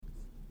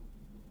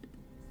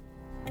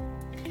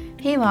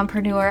Hey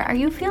Mompreneur, are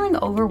you feeling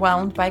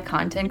overwhelmed by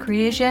content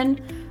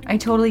creation? I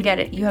totally get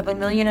it. You have a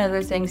million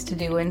other things to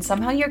do, and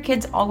somehow your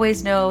kids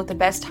always know the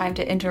best time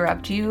to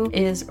interrupt you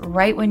is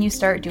right when you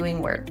start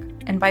doing work.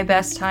 And by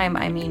best time,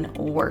 I mean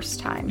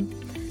worst time.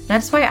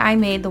 That's why I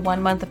made the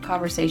 1 month of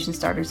Conversation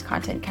Starters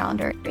content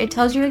calendar. It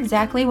tells you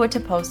exactly what to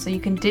post so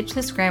you can ditch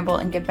the scramble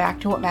and get back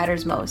to what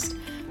matters most.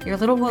 Your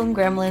little womb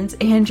gremlins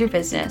and your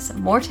business.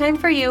 More time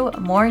for you,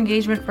 more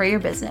engagement for your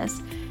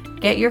business.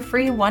 Get your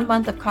free 1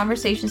 month of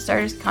Conversation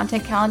Starters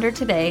content calendar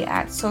today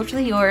at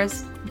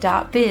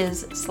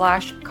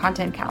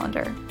sociallyyours.biz/content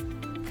calendar.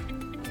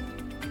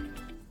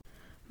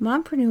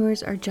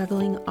 Mompreneurs are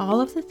juggling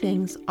all of the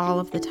things all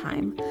of the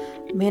time.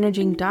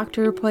 Managing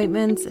doctor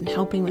appointments and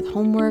helping with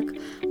homework,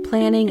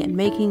 planning and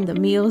making the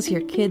meals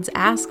your kids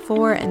ask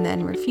for and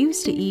then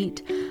refuse to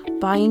eat,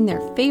 buying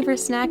their favorite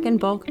snack in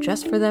bulk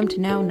just for them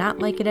to now not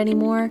like it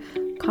anymore,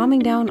 calming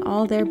down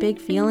all their big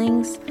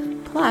feelings,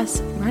 plus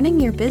running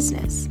your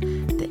business.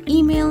 The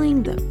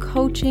emailing, the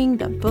coaching,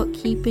 the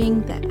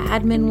bookkeeping, the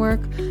admin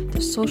work,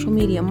 the social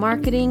media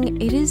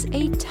marketing, it is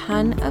a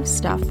ton of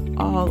stuff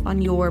all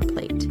on your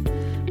plate.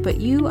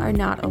 But you are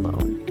not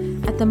alone.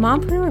 At the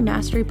Mompreneur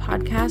Mastery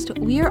Podcast,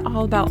 we are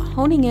all about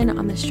honing in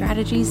on the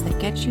strategies that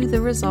get you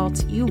the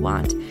results you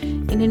want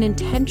in an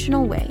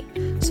intentional way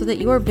so that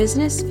your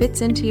business fits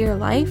into your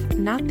life,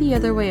 not the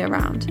other way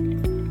around.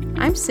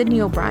 I'm Sydney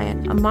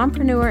O'Brien, a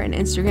mompreneur and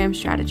Instagram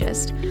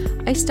strategist.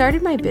 I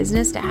started my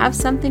business to have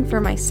something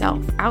for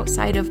myself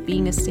outside of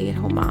being a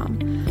stay-at-home mom.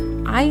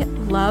 I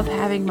love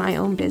having my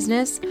own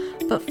business,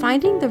 but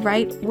finding the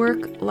right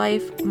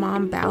work-life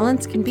mom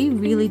balance can be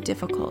really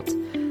difficult.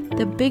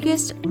 The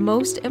biggest,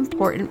 most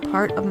important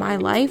part of my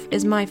life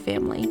is my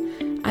family.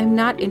 I'm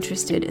not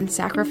interested in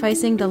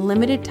sacrificing the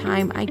limited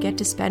time I get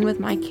to spend with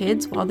my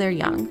kids while they're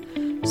young.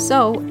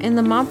 So, in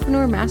the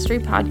Mompreneur Mastery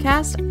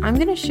Podcast, I'm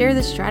going to share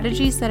the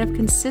strategies that have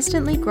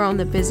consistently grown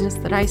the business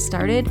that I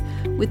started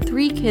with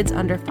 3 kids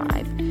under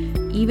 5,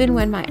 even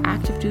when my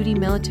active duty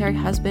military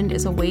husband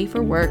is away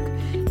for work,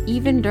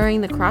 even during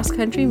the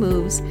cross-country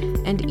moves,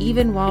 and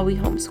even while we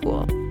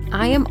homeschool.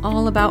 I am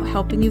all about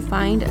helping you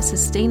find a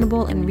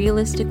sustainable and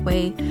realistic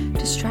way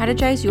to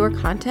strategize your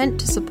content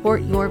to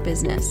support your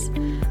business.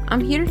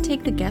 I'm here to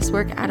take the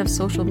guesswork out of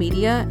social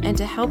media and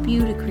to help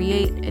you to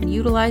create and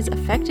utilize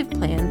effective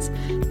plans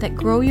that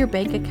grow your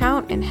bank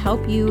account and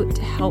help you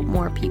to help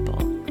more people.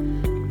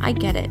 I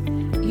get it.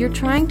 You're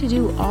trying to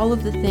do all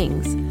of the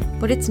things,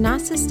 but it's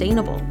not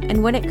sustainable.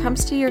 And when it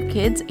comes to your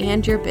kids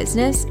and your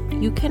business,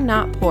 you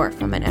cannot pour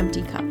from an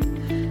empty cup.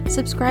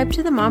 Subscribe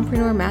to the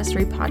Mompreneur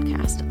Mastery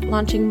Podcast,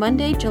 launching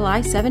Monday,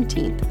 July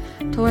 17th,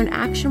 to learn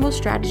actionable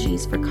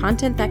strategies for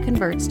content that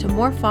converts to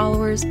more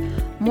followers,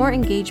 more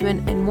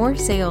engagement, and more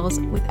sales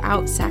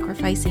without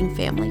sacrificing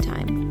family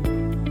time.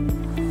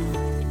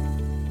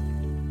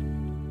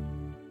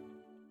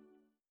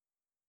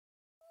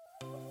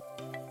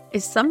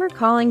 Is summer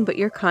calling, but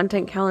your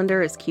content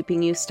calendar is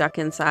keeping you stuck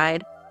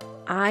inside?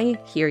 I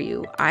hear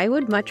you. I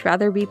would much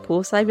rather be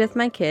poolside with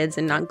my kids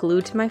and not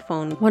glued to my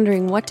phone,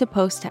 wondering what to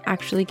post to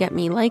actually get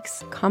me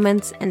likes,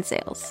 comments, and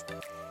sales.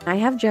 I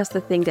have just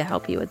the thing to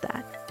help you with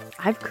that.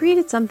 I've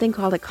created something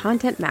called a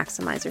content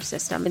maximizer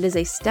system. It is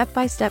a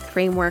step-by-step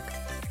framework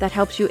that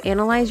helps you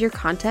analyze your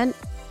content,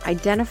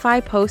 identify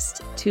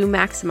posts to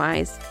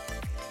maximize,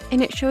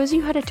 and it shows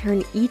you how to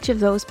turn each of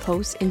those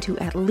posts into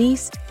at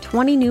least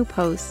 20 new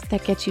posts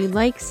that get you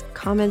likes,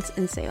 comments,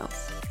 and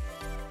sales.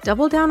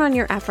 Double down on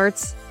your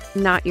efforts,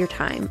 not your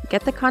time.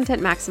 Get the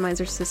Content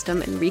Maximizer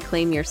system and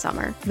reclaim your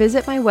summer.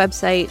 Visit my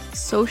website,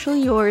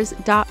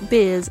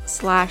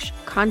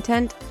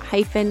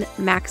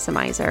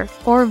 sociallyyours.biz/content-maximizer,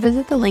 or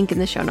visit the link in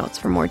the show notes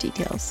for more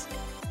details.